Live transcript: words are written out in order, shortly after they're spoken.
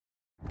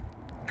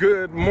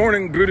Good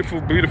morning,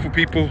 beautiful, beautiful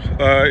people.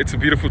 It's a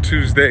beautiful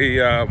Tuesday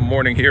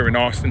morning here in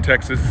Austin,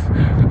 Texas.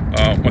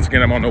 Once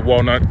again, I'm on the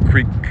Walnut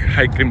Creek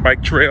hiking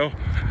bike trail,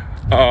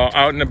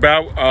 out and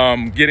about,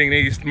 getting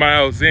these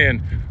miles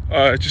in.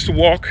 Just a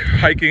walk,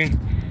 hiking.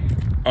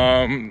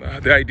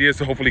 The idea is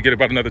to hopefully get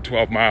about another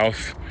 12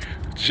 miles,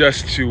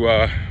 just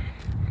to,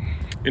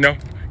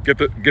 get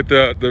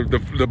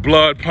the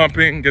blood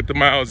pumping, get the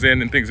miles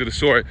in, and things of the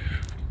sort.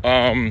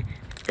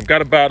 I've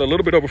got about a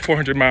little bit over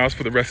 400 miles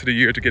for the rest of the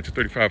year to get to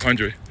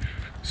 3,500.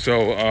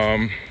 So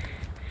I'm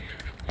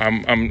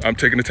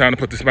taking the time to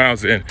put the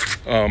miles in.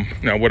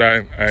 Now what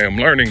I am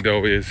learning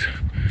though is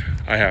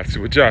I have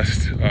to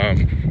adjust.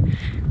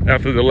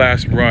 After the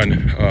last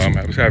run,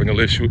 I was having a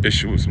little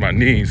issue with my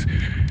knees,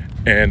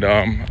 and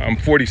I'm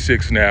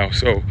 46 now,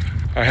 so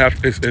I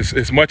have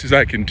as much as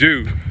I can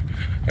do,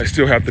 I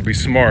still have to be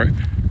smart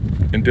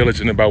and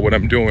diligent about what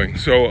I'm doing.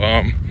 So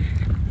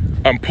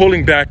I'm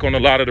pulling back on a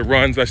lot of the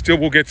runs. I still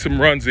will get some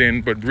runs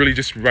in, but really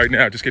just right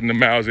now, just getting the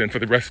miles in for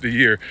the rest of the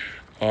year.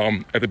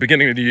 At the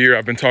beginning of the year,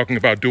 I've been talking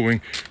about doing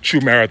true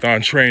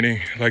marathon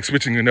training, like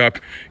switching it up,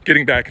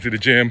 getting back into the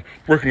gym,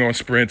 working on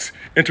sprints,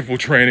 interval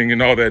training,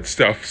 and all that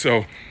stuff.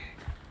 So,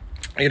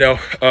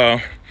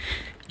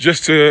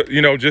 just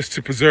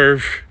to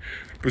preserve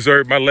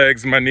my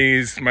legs, my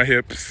knees, my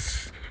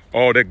hips,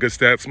 all that good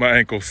stuff, my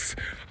ankles.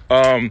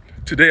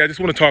 Today, I just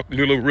want to talk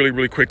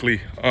really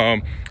quickly.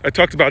 I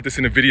talked about this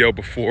in a video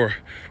before,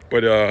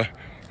 but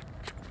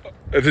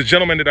there's a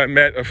gentleman that I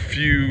met a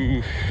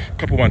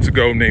couple months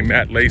ago named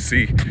Matt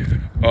Lacey.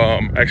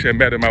 Actually, I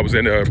met him. I was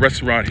in a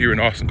restaurant here in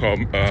Austin called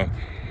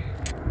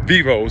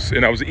Vivo's,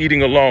 and I was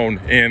eating alone.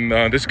 And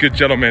this good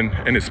gentleman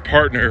and his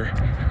partner,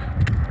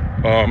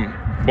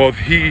 both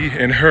he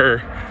and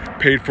her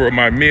paid for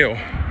my meal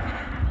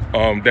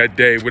that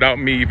day without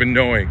me even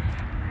knowing.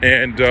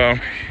 And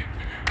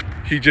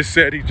he just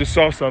said he just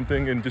saw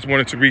something and just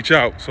wanted to reach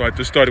out. So I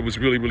just thought it was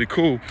really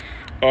cool.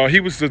 He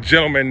was the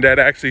gentleman that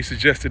actually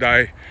suggested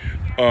I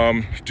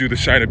do the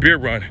Shiner Beer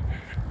Run,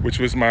 which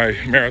was my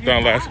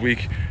marathon last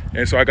week.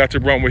 And so I got to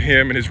run with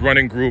him and his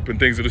running group and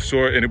things of the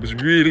sort. And it was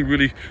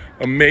really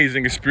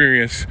amazing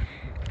experience.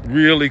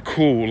 Really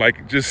cool,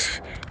 like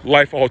just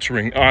life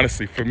altering,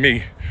 honestly, for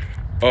me.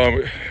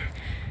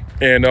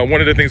 And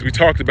one of the things we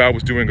talked about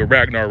was doing a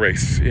Ragnar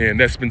race. And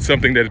that's been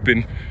something that has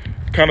been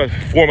kind of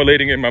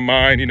formulating in my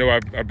mind.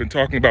 I've been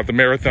talking about the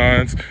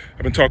marathons.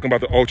 I've been talking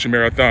about the ultra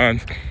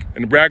marathons.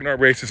 And the Ragnar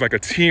race is like a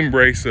team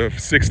race of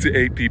 6 to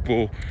 8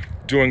 people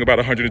doing about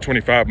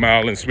 125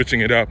 miles and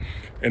switching it up.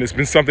 And it's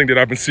been something that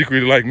I've been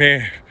secretly like,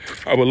 man,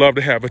 I would love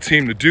to have a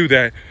team to do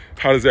that.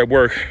 How does that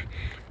work?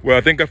 Well,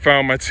 I think I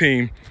found my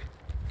team,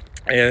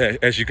 and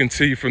as you can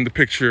see from the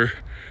picture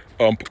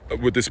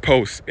with this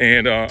post,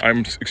 and I'm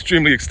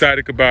extremely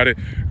ecstatic about it.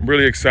 I'm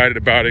really excited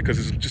about it because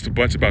it's just a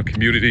bunch about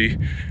community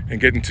and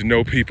getting to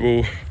know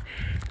people,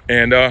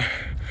 and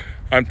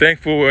I'm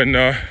thankful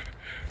and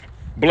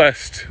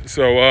blessed.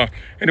 So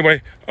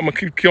anyway, I'm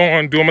gonna keep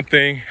on doing my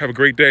thing. Have a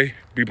great day.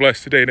 Be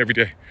blessed today and every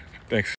day. Thanks.